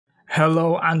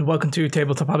Hello and welcome to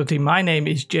Tabletop Oddity. My name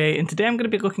is Jay and today I'm going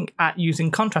to be looking at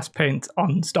using contrast paint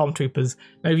on Stormtroopers.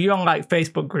 Now if you're on like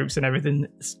Facebook groups and everything,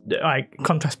 like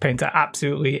contrast paints are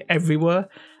absolutely everywhere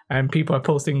and people are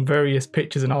posting various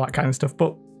pictures and all that kind of stuff,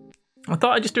 but I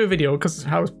thought I'd just do a video because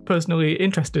I was personally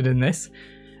interested in this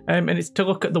and it's to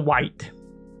look at the white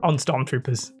on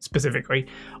Stormtroopers specifically.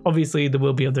 Obviously there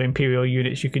will be other Imperial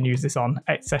units you can use this on,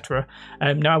 etc.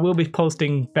 Now I will be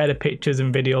posting better pictures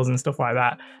and videos and stuff like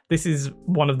that. This is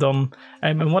one of them,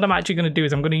 and what I'm actually going to do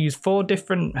is I'm going to use 4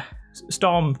 different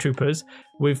Stormtroopers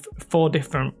with 4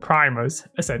 different primers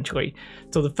essentially.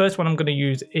 So the first one I'm going to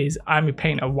use is Army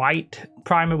Painter White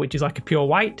primer, which is like a pure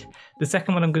white. The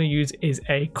second one I'm going to use is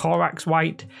a Corax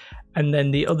White. And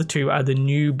then the other 2 are the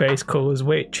new base colours,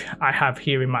 which I have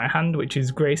here in my hand, which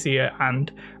is Greyseer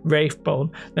and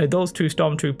Wraithbone. Now, those 2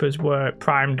 Stormtroopers were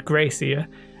primed Greyseer,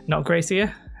 not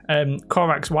Greyseer,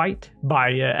 Corax White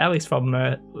by Ellis from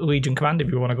Legion Command,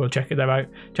 if you want to go check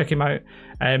him out.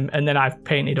 And then I've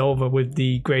painted over with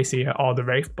the Greyseer or the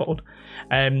Wraithbone.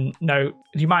 Now,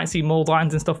 you might see mould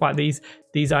lines and stuff like these.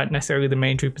 These aren't necessarily the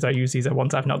main troopers I use. These are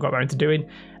ones I've not got around to doing.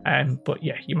 But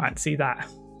yeah, you might see that.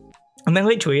 And then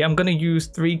literally I'm going to use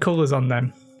 3 colours on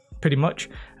them, pretty much.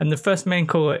 And the first main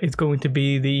colour is going to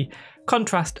be the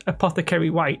Contrast Apothecary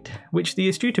White, which the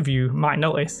astute of you might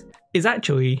notice is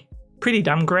actually pretty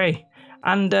damn grey.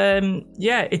 And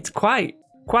yeah, it's quite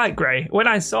grey. When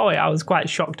I saw it, I was quite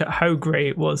shocked at how grey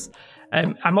it was.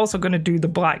 I'm also going to do the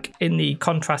black in the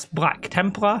Contrast Black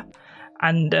Templar.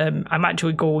 And I'm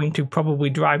actually going to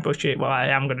probably dry brush it. Well, I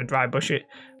am going to dry brush it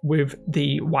with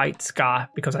the white scar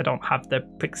because I don't have the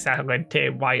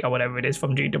pixelated white or whatever it is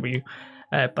from GW.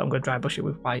 But I'm going to dry brush it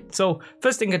with white. So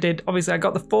first thing I did, obviously I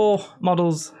got the 4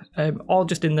 models all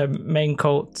just in the main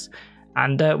coats.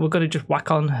 And we're going to just whack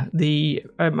on the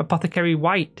Apothecary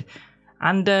White.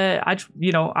 And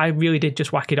I really did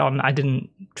just whack it on. I didn't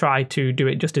try to do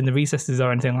it just in the recesses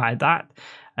or anything like that.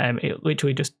 It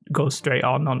literally just goes straight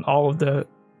on all of the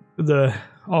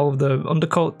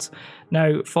undercoats.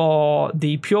 Now for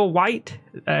the pure white,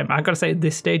 I gotta say at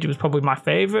this stage it was probably my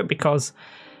favourite because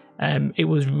it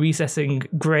was recessing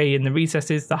grey in the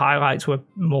recesses. The highlights were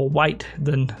more white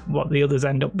than what the others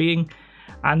end up being.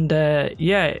 And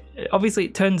yeah, obviously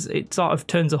it sort of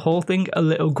turns the whole thing a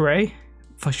little grey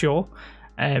for sure.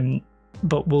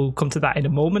 But we'll come to that in a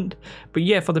moment. But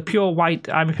yeah, for the pure white,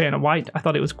 Army Painter White, I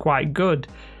thought it was quite good.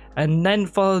 And then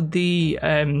for the,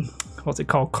 what's it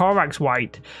called, Corax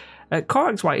White.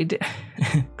 Corax White,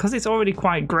 because it's already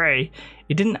quite grey,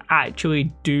 it didn't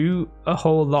actually do a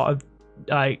whole lot of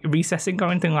like recessing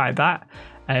or anything like that.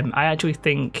 I actually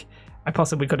think I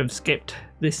possibly could have skipped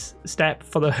this step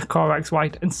for the Corax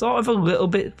White and sort of a little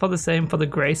bit for the same for the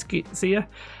Greyseer.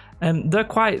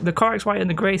 The Corax White and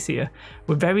the Greyseer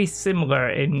were very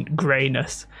similar in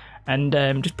greyness, and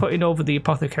just putting over the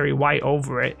Apothecary White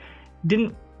over it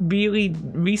didn't really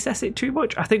recess it too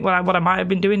much. I think what I might have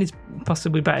been doing is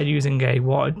possibly better using a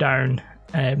watered down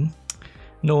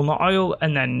null not oil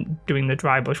and then doing the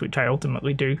dry brush, which I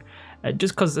ultimately do.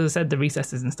 Just because, as I said, the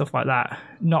recesses and stuff like that,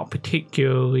 not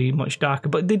particularly much darker,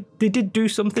 but they did do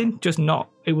something, just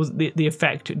not, it was the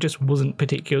effect just wasn't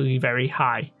particularly very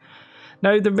high.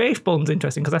 Now, the Wraithbone's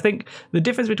interesting because I think the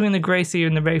difference between the Greyseer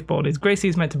and the Wraithbone is Greyseer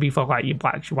is meant to be for like your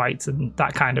blacks, whites, and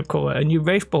that kind of colour, and your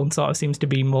Wraithbone sort of seems to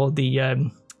be more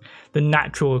the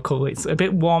natural colour. It's a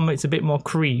bit warm, it's a bit more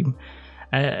cream,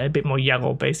 a bit more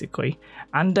yellow, basically.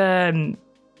 And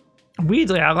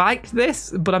weirdly, I like this,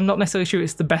 but I'm not necessarily sure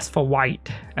it's the best for white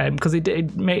because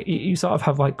you sort of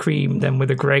have like cream then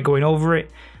with a grey going over it.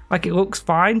 Like it looks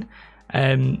fine,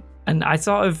 and I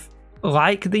sort of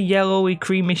like the yellowy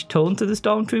creamish tone to the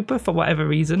Stormtrooper for whatever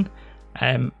reason.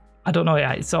 I don't know,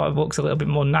 it sort of looks a little bit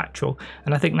more natural,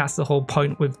 and I think that's the whole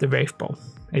point with the Wraithbone,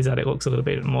 is that it looks a little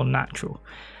bit more natural.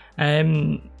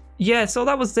 Yeah, so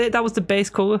that was it. That was the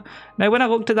base colour. Now when I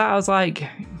looked at that, I was like,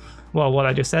 well, what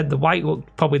I just said, the white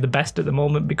looked probably the best at the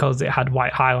moment because it had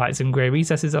white highlights and grey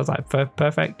recesses. I was like,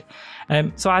 perfect.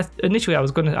 So initially I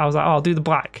was like, oh, I'll do the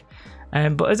black.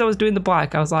 But as I was doing the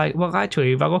black, I was like, well,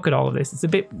 actually, if I look at all of this, it's a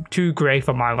bit too grey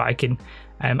for my liking.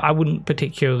 I wouldn't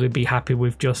particularly be happy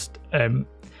with just,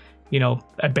 you know,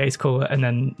 a base colour and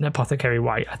then an Apothecary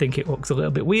White. I think it looks a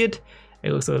little bit weird.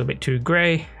 It looks a little bit too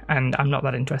grey, and I'm not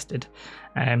that interested.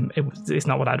 It's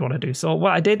not what I'd want to do. So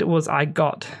what I did was I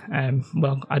got,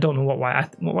 well, I don't know what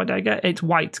white did I get? It's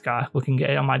white scar, looking at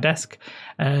it on my desk.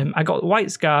 I got white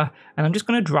scar, and I'm just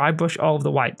going to dry brush all of the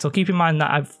white. So keep in mind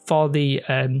that for the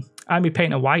Army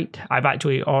Painter White, I've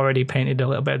actually already painted a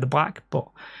little bit of the black, but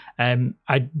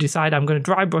I decide I'm going to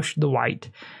dry brush the white.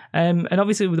 And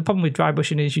obviously the problem with dry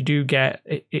brushing is you do get,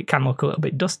 it can look a little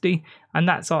bit dusty, and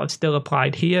that's sort of still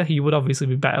applied here. You would obviously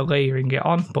be better layering it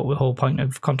on, but the whole point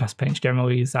of contrast paints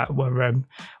generally is that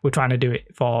we're trying to do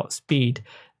it for speed.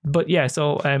 But yeah,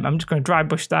 so I'm just going to dry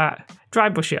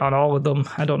brush it on all of them.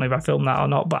 I don't know if I filmed that or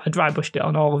not, but I dry brushed it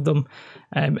on all of them.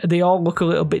 They all look a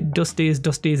little bit dusty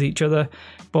as each other,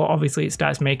 but obviously it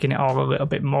starts making it all a little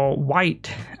bit more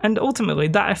white. And ultimately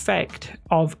that effect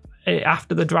of it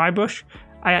after the dry brush,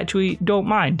 I actually don't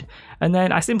mind. And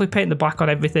then I simply paint the black on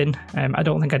everything. I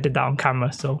don't think I did that on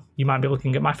camera, so you might be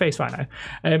looking at my face right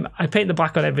now. I paint the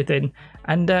black on everything,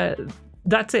 and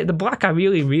that's it. The black I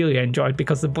really enjoyed,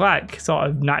 because the black sort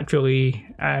of naturally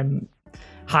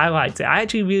highlights it. I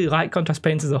actually really like contrast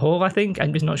paints as a whole, I think.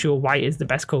 I'm just not sure white is the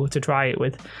best colour to try it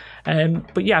with.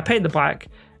 But yeah, I paint the black,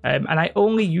 and I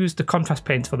only use the contrast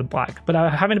paints for the black. But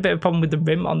I'm having a bit of a problem with the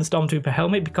rim on the Stormtrooper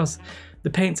helmet, because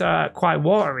the paints are quite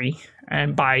watery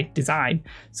by design.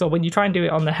 So when you try and do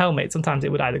it on the helmet, sometimes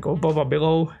it would either go above or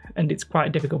below, and it's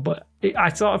quite difficult. But I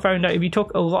sort of found out if you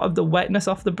took a lot of the wetness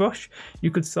off the brush,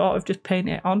 you could sort of just paint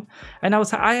it on. And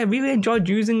I really enjoyed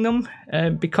using them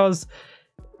because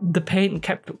the paint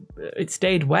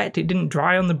stayed wet. It didn't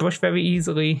dry on the brush very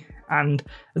easily, and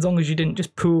as long as you didn't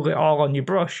just pool it all on your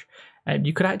brush,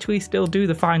 you could actually still do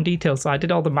the fine details. So I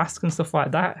did all the masks and stuff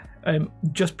like that,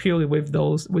 just purely with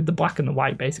the black and the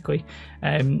white, basically.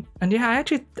 And yeah, I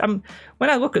actually, when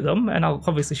I look at them, and I'll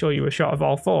obviously show you a shot of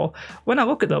all four, when I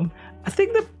look at them, I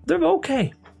think they're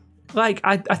okay. Like,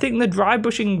 I think the dry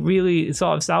brushing really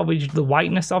sort of salvaged the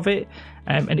whiteness of it,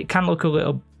 and it can look a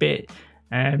little bit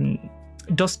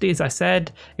dusty, as I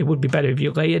said. It would be better if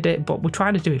you layered it, but we're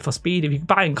trying to do it for speed. If you're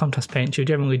buying contrast paints, you're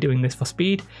generally doing this for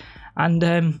speed.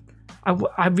 And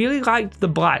I really liked the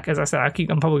black. As I said,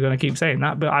 I'm probably going to keep saying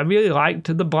that, but I really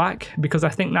liked the black because I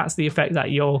think that's the effect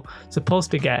that you're supposed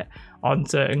to get on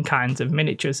certain kinds of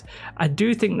miniatures. I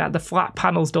do think that the flat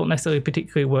panels don't necessarily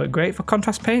particularly work great for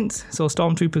contrast paints, so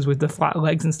Stormtroopers with the flat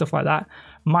legs and stuff like that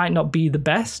might not be the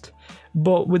best,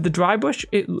 but with the dry brush,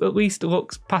 it at least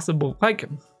looks passable. Like,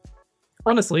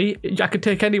 honestly, I could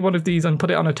take any one of these and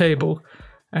put it on a table,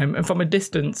 and from a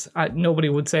distance, nobody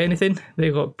would say anything.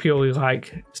 They look purely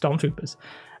like Stormtroopers.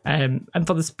 And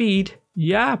for the speed,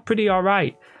 yeah, pretty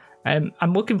alright.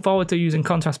 I'm looking forward to using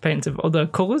contrast paints of other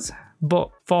colours,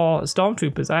 but for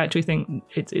Stormtroopers, I actually think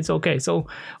it's okay. So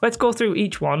let's go through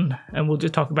each one, and we'll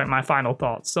just talk about my final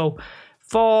thoughts. So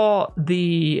for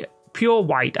the pure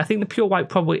white, I think the pure white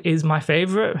probably is my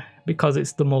favourite because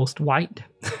it's the most white,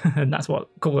 and that's what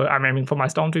colour I'm aiming for my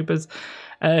Stormtroopers.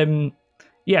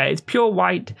 Yeah, it's pure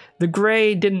white. The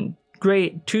grey didn't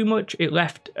grey too much. It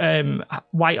left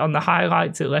white on the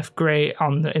highlights. It left grey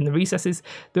in the recesses.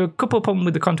 There are a couple of problems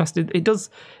with the contrast. It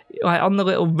does, like on the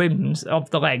little rims of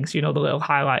the legs, you know, the little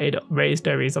highlighted raised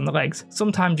areas on the legs.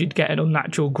 Sometimes you'd get an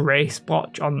unnatural grey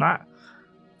splotch on that.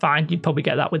 Fine, you'd probably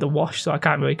get that with a wash, so I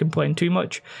can't really complain too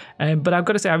much. But I've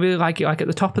got to say, I really like it. Like at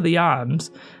the top of the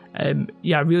arms,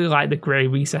 yeah, I really like the grey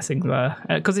recessing there,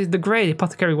 because the grey, the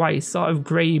apothecary white, is sort of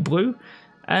grey blue.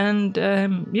 And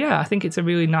yeah, I think it's a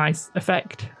really nice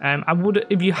effect. I would,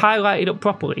 if you highlight it up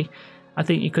properly, I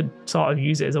think you could sort of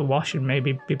use it as a wash and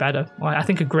maybe be better. Like, I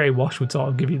think a grey wash would sort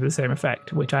of give you the same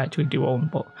effect, which I actually do own.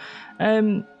 But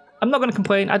I'm not going to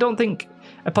complain. I don't think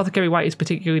apothecary white is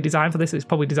particularly designed for this. It's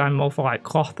probably designed more for like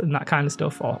cloth and that kind of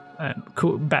stuff, or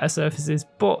cool, better surfaces.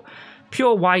 But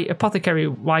pure white, apothecary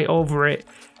white over it,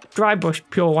 dry brush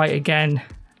pure white again,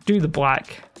 do the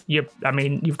black. I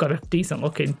mean, you've got a decent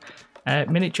looking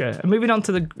miniature. And moving on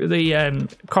to the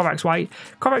Corax White.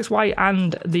 Corax White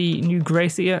and the new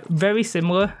Gracia, very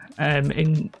similar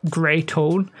in grey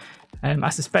tone. I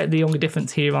suspect the only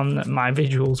difference here on my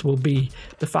visuals will be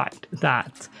the fact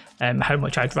that how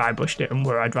much I dry brushed it and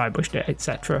where I dry brushed it,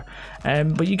 etc.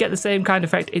 But you get the same kind of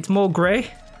effect. It's more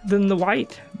grey than the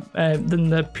white, than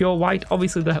the pure white.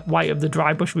 Obviously the white of the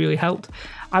dry brush really helped.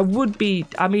 I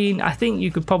think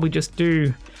you could probably just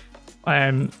do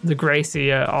the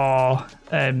Gracia or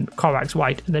Corax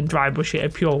White and then dry brush it a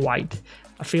pure white.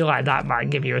 I feel like that might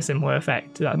give you a similar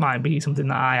effect. That might be something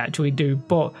that I actually do.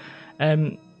 But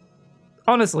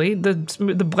honestly,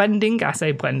 the blending, I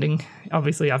say blending,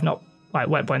 obviously I've not like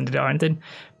wet blended it or anything,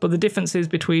 but the differences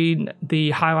between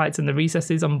the highlights and the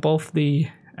recesses on both the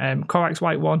Corax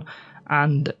White one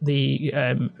and the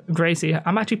Gracia,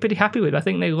 I'm actually pretty happy with. I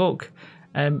think they look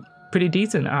pretty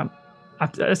decent.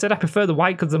 I said I prefer the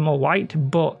white because they're more white,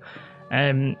 but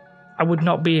I would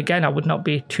not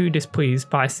be too displeased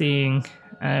by seeing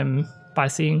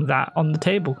that on the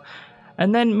table.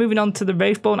 And then moving on to the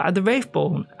Wraithbone. The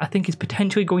Wraithbone, I think, is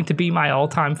potentially going to be my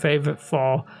all-time favourite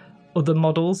for other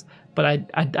models, but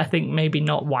I think maybe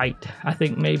not white. I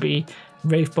think maybe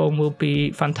Wraithbone will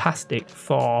be fantastic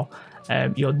for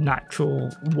your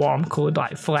natural warm coloured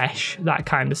like flesh, that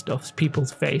kind of stuff,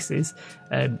 people's faces,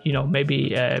 you know,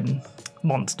 maybe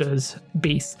monsters,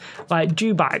 beasts like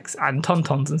dewbacks and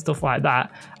tauntauns and stuff like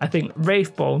that. I think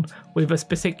Wraithbone with a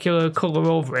particular colour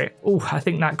over it, oh, I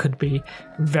think that could be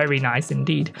very nice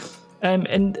indeed.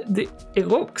 It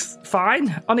looks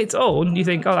fine on its own. You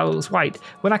think, oh, that looks white.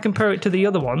 When I compare it to the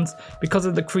other ones, because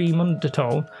of the cream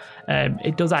undertone,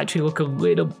 it does actually look a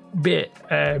little bit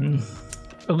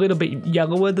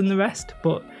yellower than the rest.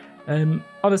 But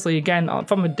honestly, again,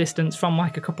 from a distance, from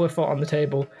like a couple of foot on the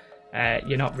table,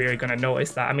 you're not really going to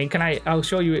notice that. I mean, I'll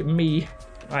show you it me.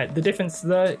 Right, the difference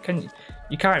there,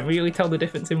 you can't really tell the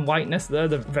difference in whiteness there.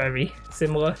 They're very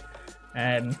similar.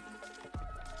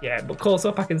 Yeah, but close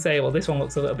up I can say, well, this one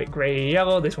looks a little bit grey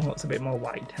yellow, this one looks a bit more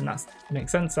white, and that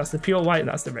makes sense. That's the pure white,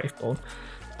 that's the Wraithbone.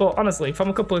 But honestly, from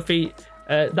a couple of feet,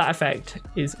 that effect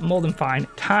is more than fine.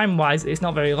 Time-wise, it's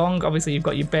not very long. Obviously, you've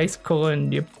got your base colour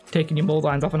and you're taking your mold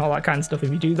lines off and all that kind of stuff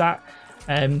if you do that.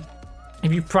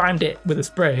 If you primed it with a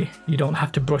spray, you don't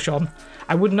have to brush on.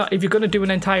 I would not, if you're going to do an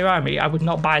entire army, I would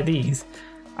not buy these.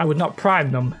 I would not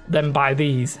prime them, then buy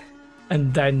these,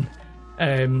 and then,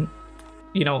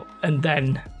 you know, and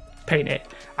then paint it.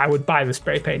 I would buy the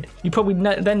spray paint. You probably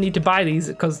then need to buy these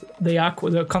because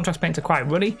the contrast paints are quite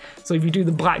runny. So if you do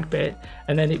the black bit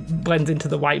and then it blends into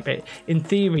the white bit, in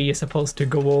theory you're supposed to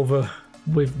go over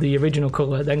with the original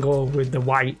colour, then go over with the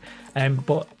white.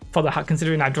 But for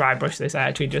considering I dry brushed this, I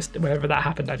actually just, whenever that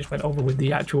happened, I just went over with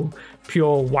the actual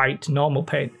pure white normal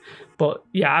paint. But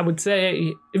yeah, I would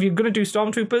say if you're going to do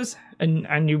Stormtroopers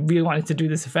and you really wanted to do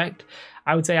this effect,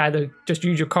 I would say either just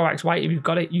use your Corax white if you've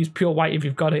got it, use pure white if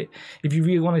you've got it. If you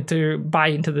really wanted to buy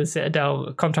into the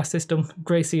Citadel contrast system,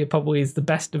 Grey Seer probably is the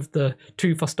best of the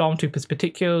two for Stormtroopers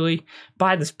particularly.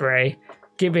 Buy the spray,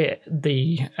 give it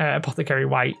the Apothecary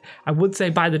white. I would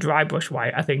say buy the dry brush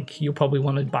white. I think you'll probably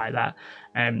want to buy that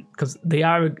because they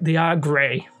are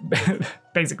grey.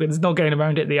 Basically, there's no getting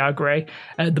around it. They are grey.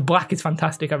 The black is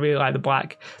fantastic. I really like the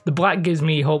black. The black gives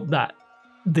me hope that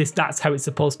that's how it's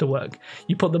supposed to work.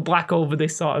 You put the black over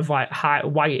this sort of like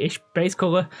whitish base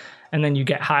color, and then you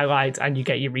get highlights and you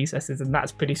get your recesses, and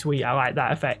that's pretty sweet. I like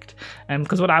that effect.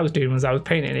 Because what I was doing was I was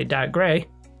painting it dark grey,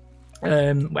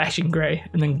 ashing grey,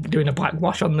 and then doing a black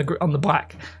wash on the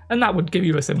black, and that would give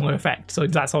you a similar effect. So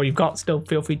if that's all you've got, still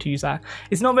feel free to use that.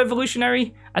 It's not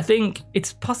revolutionary. I think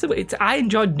it's possible. I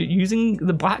enjoyed using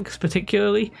the blacks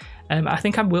particularly. I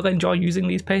think I will enjoy using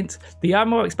these paints. They are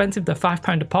more expensive. They're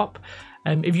 £5 a pop.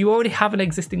 If you already have an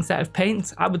existing set of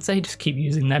paints, I would say just keep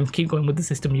using them, keep going with the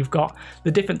system you've got.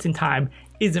 The difference in time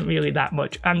isn't really that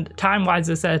much. And time-wise,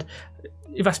 as I said,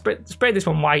 if I spray this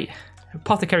one white,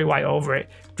 Apothecary white over it,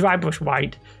 dry brush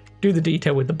white, do the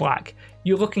detail with the black,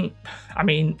 you're looking, I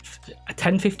mean,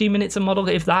 10-15 minutes a model,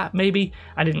 if that, maybe.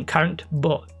 I didn't count,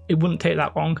 but it wouldn't take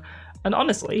that long. And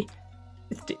honestly,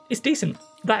 it's decent.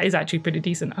 That is actually pretty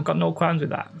decent. I've got no qualms with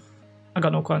that.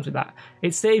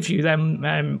 It saves you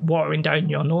then watering down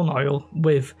your Nuln Oil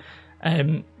with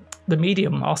the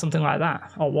medium or something like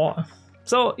that, or water.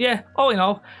 So yeah, all in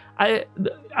all,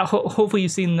 hopefully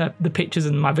you've seen the pictures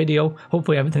in my video.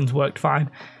 Hopefully everything's worked fine.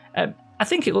 I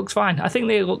think it looks fine. I think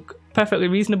they look perfectly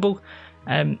reasonable.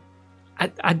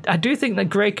 I do think that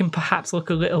grey can perhaps look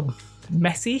a little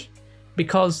messy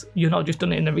because you're not just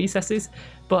done it in the recesses,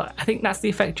 but I think that's the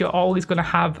effect you're always going to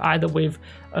have either with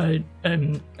a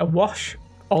wash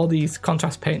or these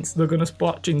contrast paints. They're going to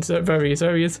splotch in various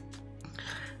areas.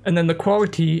 And then the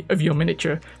quality of your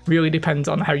miniature really depends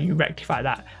on how you rectify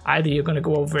that. Either you're going to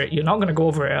go over it, you're not going to go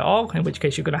over it at all, in which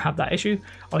case you're going to have that issue,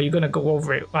 or you're going to go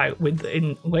over it like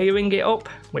in layering it up,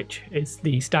 which is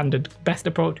the standard best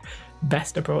approach,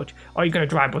 or you're going to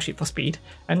dry brush it for speed.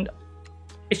 And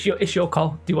it's your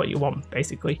call. Do what you want,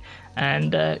 basically.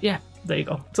 And yeah, there you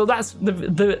go. So that's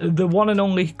the one and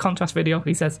only contrast video.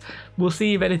 He says we'll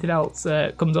see if anything else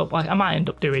comes up. Like I might end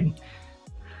up doing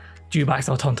dewbacks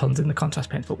or tauntauns in the contrast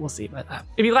paints, but we'll see about that.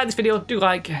 If you like this video, do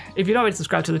like. If you're not already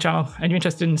subscribed to the channel and you're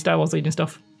interested in Star Wars Legion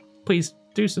stuff, please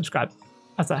do subscribe,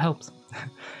 as that helps.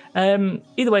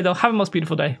 Either way though, have a most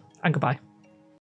beautiful day and goodbye.